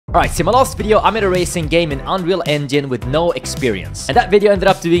Alright, so in my last video, I made a racing game in Unreal Engine with no experience. And that video ended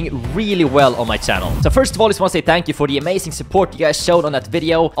up doing really well on my channel. So first of all, I just want to say thank you for the amazing support you guys showed on that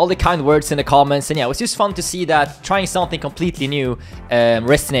video. All the kind words in the comments. And yeah, it was just fun to see that trying something completely new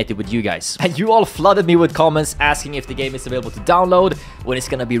resonated with you guys. And you all flooded me with comments asking if the game is available to download, when it's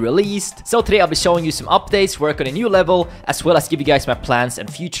gonna be released. So today I'll be showing you some updates, work on a new level, as well as give you guys my plans and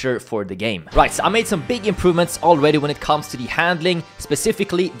future for the game. Right, so I made some big improvements already when it comes to the handling,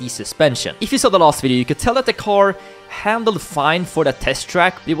 specifically the suspension. If you saw the last video, you could tell that the car handled fine for the test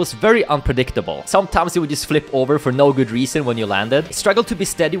track, but it was very unpredictable. Sometimes it would just flip over for no good reason when you landed. It struggled to be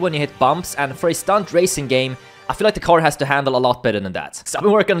steady when you hit bumps, and for a stunt racing game, I feel like the car has to handle a lot better than that. So I've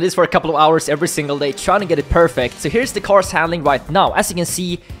been working on this for a couple of hours every single day, trying to get it perfect. So here's the car's handling right now. As you can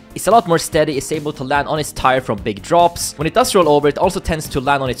see, it's a lot more steady, it's able to land on its tire from big drops. When it does roll over, it also tends to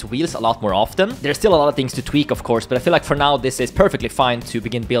land on its wheels a lot more often. There's still a lot of things to tweak, of course, but I feel like for now, this is perfectly fine to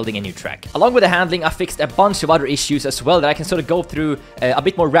begin building a new track. Along with the handling, I fixed a bunch of other issues as well that I can sort of go through a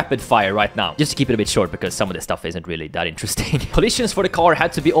bit more rapid fire right now. Just to keep it a bit short, because some of this stuff isn't really that interesting. Collisions for the car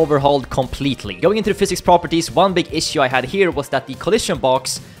had to be overhauled completely. Going into the physics properties, one big issue I had here was that the collision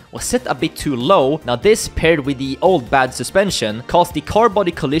box was set a bit too low. Now this, paired with the old bad suspension, caused the car body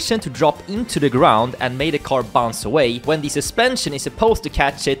collision to drop into the ground and made the car bounce away when the suspension is supposed to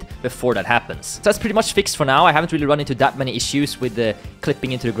catch it before that happens. So that's pretty much fixed for now. I haven't really run into that many issues with the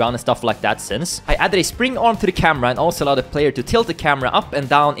clipping into the ground and stuff like that since. I added a spring arm to the camera and also allowed the player to tilt the camera up and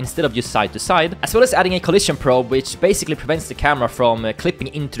down instead of just side to side, as well as adding a collision probe, which basically prevents the camera from clipping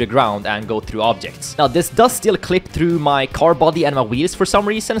into the ground and go through objects. Now this does still clip through my car body and my wheels for some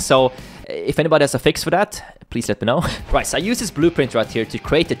reason, so if anybody has a fix for that, please let me know. Right, so I use this blueprint right here to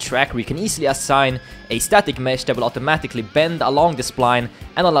create a track where you can easily assign a static mesh that will automatically bend along the spline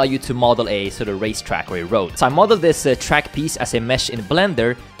and allow you to model a sort of racetrack or a road. So I modeled this track piece as a mesh in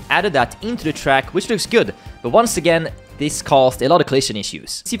Blender, added that into the track, which looks good. But once again, this caused a lot of collision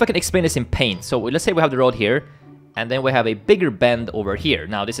issues. See if I can explain this in Paint. So let's say we have the road here, and then we have a bigger bend over here.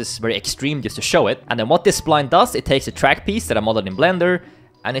 Now this is very extreme just to show it. And then what this spline does, it takes a track piece that I modeled in Blender,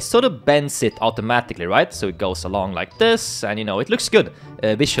 and it sort of bends it automatically, right? So it goes along like this, and you know, it looks good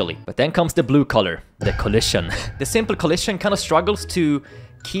visually. But then comes the blue color, the collision. The simple collision kind of struggles to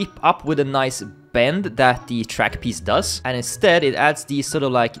keep up with a nice bend that the track piece does, and instead it adds these sort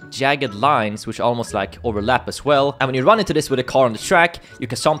of like jagged lines which almost like overlap as well. And when you run into this with a car on the track, you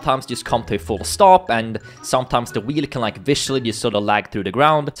can sometimes just come to a full stop, and sometimes the wheel can like visually just sort of lag through the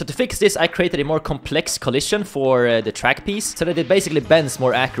ground. So to fix this, I created a more complex collision for the track piece so that it basically bends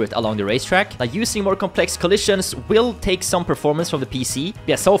more accurate along the racetrack. Now using more complex collisions will take some performance from the PC.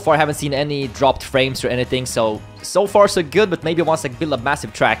 Yeah, so far I haven't seen any dropped frames or anything, so far so good, but maybe once I build a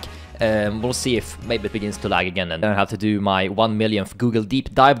massive track, we'll see if maybe it begins to lag again, and then I have to do my 1 millionth Google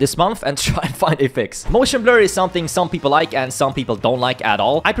deep dive this month and try and find a fix. Motion blur is something some people like and some people don't like at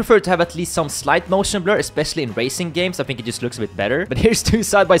all. I prefer to have at least some slight motion blur, especially in racing games. I think it just looks a bit better. But here's two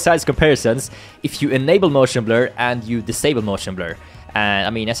side-by-side comparisons if you enable motion blur and you disable motion blur. And I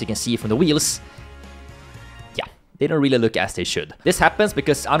mean, as you can see from the wheels, yeah, they don't really look as they should. This happens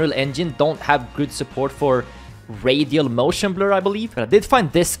because Unreal Engine don't have good support for radial motion blur, I believe. But I did find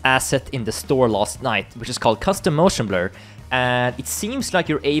this asset in the store last night, which is called custom motion blur, and it seems like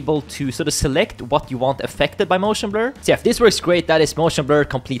you're able to sort of select what you want affected by motion blur. So yeah, if this works great, that is motion blur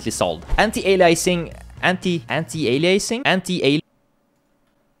completely solved. Anti-aliasing, anti-aliasing, anti-aliasing.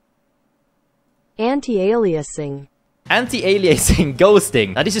 Anti-aliasing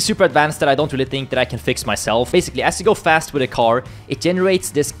ghosting. Now this is super advanced that I don't really think that I can fix myself. Basically, as you go fast with a car, it generates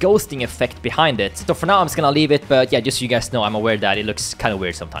this ghosting effect behind it. So for now, I'm just gonna leave it, but yeah, just so you guys know, I'm aware that it looks kind of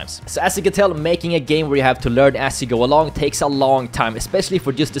weird sometimes. So as you can tell, making a game where you have to learn as you go along takes a long time, especially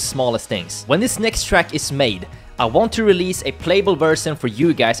for just the smallest things. When this next track is made, I want to release a playable version for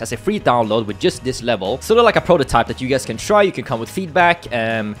you guys as a free download with just this level. Sort of like a prototype that you guys can try. You can come with feedback,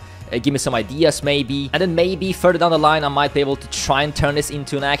 give me some ideas maybe, and then maybe further down the line I might be able to try and turn this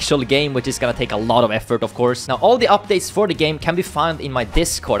into an actual game, which is gonna take a lot of effort, of course. Now all the updates for the game can be found in my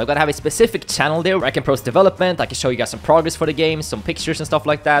Discord. I'm gonna have a specific channel there where I can post development, I can show you guys some progress for the game, some pictures and stuff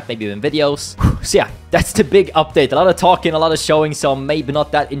like that, maybe even videos. So yeah, that's the big update. A lot of talking, a lot of showing, some maybe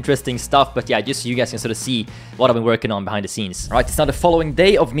not that interesting stuff, but yeah, just so you guys can sort of see what I've been working on behind the scenes. All right, it's now the following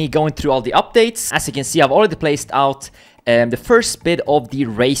day of me going through all the updates. As you can see, I've already placed out the first bit of the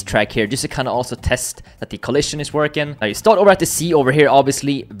racetrack here, just to kind of also test that the collision is working. Now you start over at the sea over here,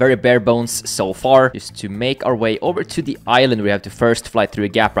 obviously very bare bones so far. Just to make our way over to the island, we have to first fly through a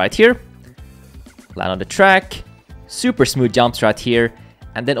gap right here, land on the track, super smooth jumps right here,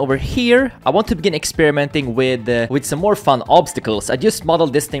 And then over here, I want to begin experimenting with some more fun obstacles. I just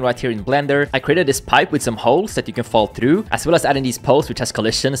modeled this thing right here in Blender. I created this pipe with some holes that you can fall through, as well as adding these posts which has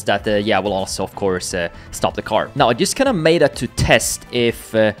collisions that, yeah, will also, of course, stop the car. Now, I just kind of made that to test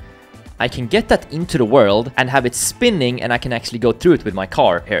if I can get that into the world and have it spinning, and I can actually go through it with my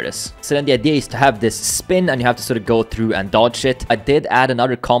car. Here it is. So then the idea is to have this spin, and you have to sort of go through and dodge it. I did add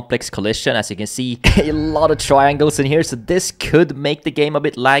another complex collision, as you can see. A lot of triangles in here, so this could make the game a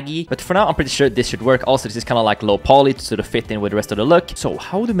bit laggy. But for now, I'm pretty sure this should work. Also, this is kind of like low poly to sort of fit in with the rest of the look. So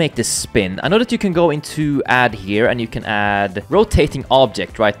how to make this spin? I know that you can go into add here, and you can add rotating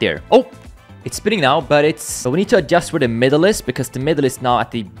object right there. Oh, it's spinning now, but we need to adjust where the middle is, because the middle is now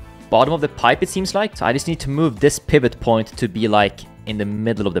at the bottom of the pipe, it seems like. So I just need to move this pivot point to be like in the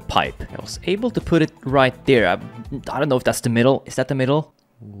middle of the pipe. I was able to put it right there. I don't know if that's the middle. Is that the middle?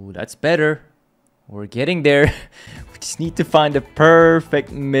 Ooh, that's better. We're getting there. We just need to find the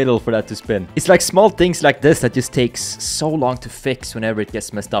perfect middle for that to spin. It's like small things like this that just takes so long to fix whenever it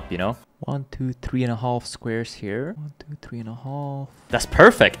gets messed up, you know? 1, 2, 3.5 squares here. 1, 2, 3.5. That's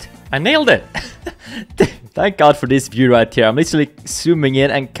perfect. I nailed it. Thank God for this view right here. I'm literally zooming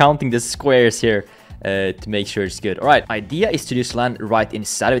in and counting the squares here to make sure it's good. All right, idea is to just land right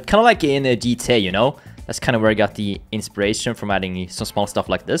inside of it. Kind of like in a GTA, you know? That's kind of where I got the inspiration from adding some small stuff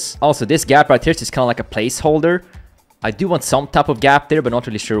like this. Also, this gap right here is just kind of like a placeholder. I do want some type of gap there, but not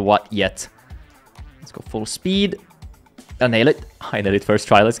really sure what yet. Let's go full speed. I nailed it. I nailed it first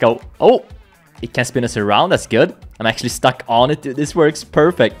try. Let's go. Oh, it can spin us around. That's good. I'm actually stuck on it. This works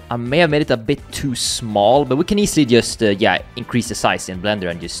perfect. I may have made it a bit too small, but we can easily just, yeah, increase the size in Blender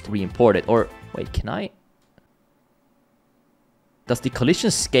and just re-import it. Or, wait, can I? Does the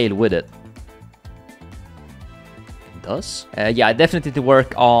collision scale with it? It does? Yeah, I definitely need to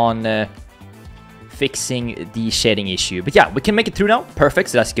work on fixing the shading issue. But yeah, we can make it through now. Perfect,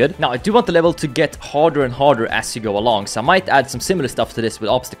 so that's good. Now, I do want the level to get harder and harder as you go along. So I might add some similar stuff to this with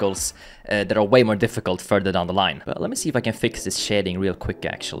obstacles that are way more difficult further down the line. But let me see if I can fix this shading real quick,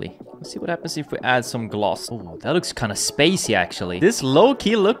 actually. Let's see what happens if we add some gloss. Oh, that looks kind of spacey, actually. This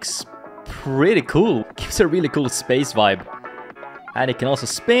low-key looks pretty cool. Gives a really cool space vibe. And it can also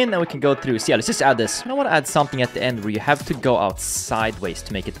spin, and we can go through. So yeah, let's just add this. I want to add something at the end where you have to go out sideways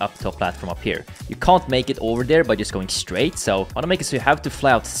to make it up to a platform up here. You can't make it over there by just going straight. So I want to make it so you have to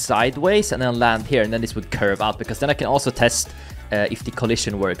fly out sideways and then land here. And then this would curve out, because then I can also test if the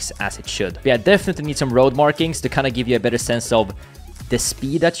collision works as it should. But yeah, definitely need some road markings to kind of give you a better sense of the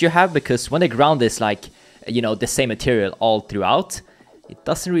speed that you have. Because when the ground is like, you know, the same material all throughout, it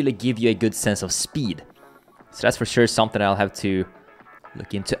doesn't really give you a good sense of speed. So that's for sure something I'll have to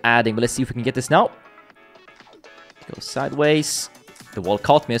look into adding, but let's see if we can get this now. Go sideways. The wall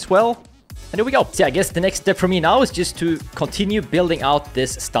caught me as well. And here we go. So yeah, I guess the next step for me now is just to continue building out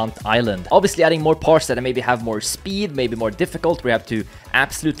this stunt island. Obviously adding more parts that maybe have more speed, maybe more difficult. We have to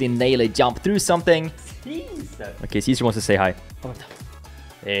absolutely nail a jump through something. Caesar. Okay, Caesar wants to say hi.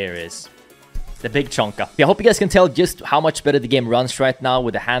 There it is. The big chonka. Yeah, I hope you guys can tell just how much better the game runs right now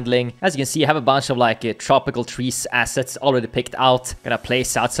with the handling. As you can see, I have a bunch of like tropical trees assets already picked out. Gonna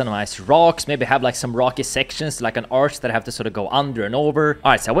place out some nice rocks. Maybe have like some rocky sections, like an arch that I have to sort of go under and over.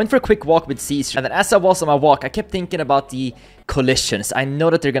 All right, so I went for a quick walk with Caesar. And then as I was on my walk, I kept thinking about the collisions. I know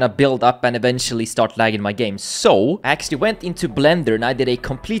that they're gonna build up and eventually start lagging my game. So I actually went into Blender and I did a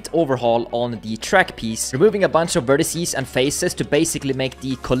complete overhaul on the track piece, removing a bunch of vertices and faces to basically make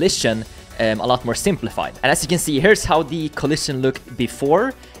the collision a lot more simplified. And as you can see, here's how the collision looked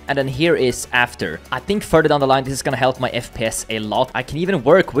before, and then here is after. I think further down the line, this is gonna help my FPS a lot. I can even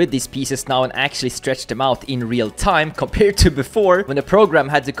work with these pieces now and actually stretch them out in real time compared to before when the program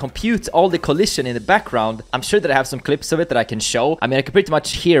had to compute all the collision in the background. I'm sure that I have some clips of it that I can show. I mean, I can pretty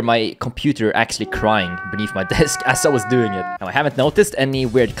much hear my computer actually crying beneath my desk as I was doing it. Now, I haven't noticed any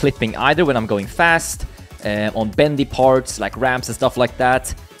weird clipping either when I'm going fast, on bendy parts like ramps and stuff like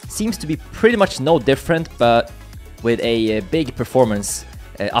that. Seems to be pretty much no different, but with a big performance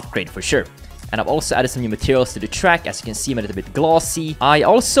upgrade for sure. And I've also added some new materials to the track. As you can see, I'm a little bit glossy. I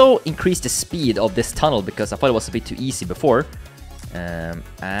also increased the speed of this tunnel because I thought it was a bit too easy before.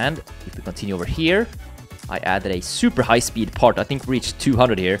 And if we continue over here, I added a super high speed part. I think we reached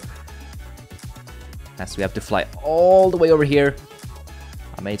 200 here. As we have to fly all the way over here.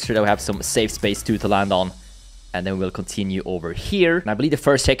 I made sure that we have some safe space too to land on. And then we'll continue over here. And I believe the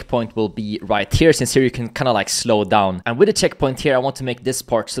first checkpoint will be right here, since here you can kind of like slow down. And with the checkpoint here, I want to make this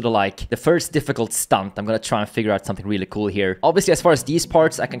part sort of like the first difficult stunt. I'm gonna try and figure out something really cool here. Obviously, as far as these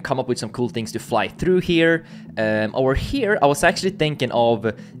parts, I can come up with some cool things to fly through here. Over here, I was actually thinking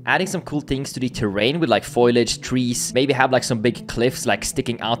of adding some cool things to the terrain with like foliage, trees, maybe have like some big cliffs like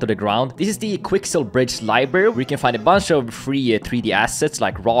sticking out of the ground. This is the Quicksil Bridge library, where you can find a bunch of free 3D assets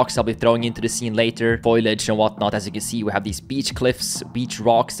like rocks I'll be throwing into the scene later, foliage and whatnot. As you can see, we have these beach cliffs, beach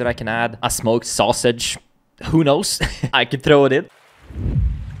rocks that I can add, a smoked sausage, who knows, I could throw it in.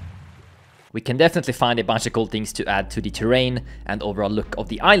 We can definitely find a bunch of cool things to add to the terrain and overall look of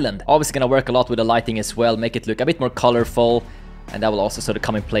the island. Obviously gonna work a lot with the lighting as well, make it look a bit more colorful, and that will also sort of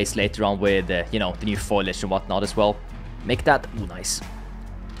come in place later on with, you know, the new foliage and whatnot as well. Make that, ooh, nice.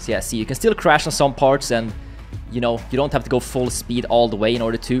 So yeah, see, you can still crash on some parts, and, you know, you don't have to go full speed all the way in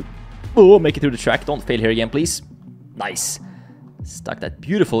order to, oh, make it through the track. Don't fail here again, please. Nice. Stuck that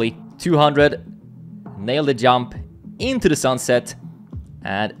beautifully. 200. Nail the jump into the sunset.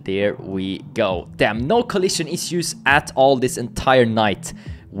 And there we go. Damn, no collision issues at all this entire night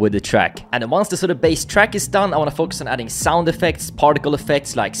with the track. And then once the sort of base track is done, I want to focus on adding sound effects, particle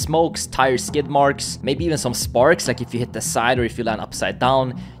effects like smokes, tire skid marks, maybe even some sparks, like if you hit the side or if you land upside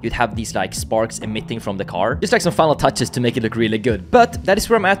down, you'd have these like sparks emitting from the car. Just like some final touches to make it look really good. But that is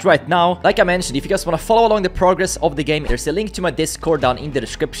where I'm at right now. Like I mentioned, if you guys want to follow along the progress of the game, there's a link to my Discord down in the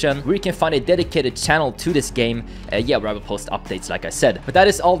description, where you can find a dedicated channel to this game, yeah, where I will post updates like I said. But that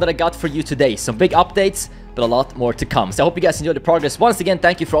is all that I got for you today. Some big updates, but a lot more to come. So I hope you guys enjoyed the progress. Once again,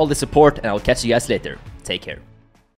 thank you for all the support, and I will catch you guys later. Take care.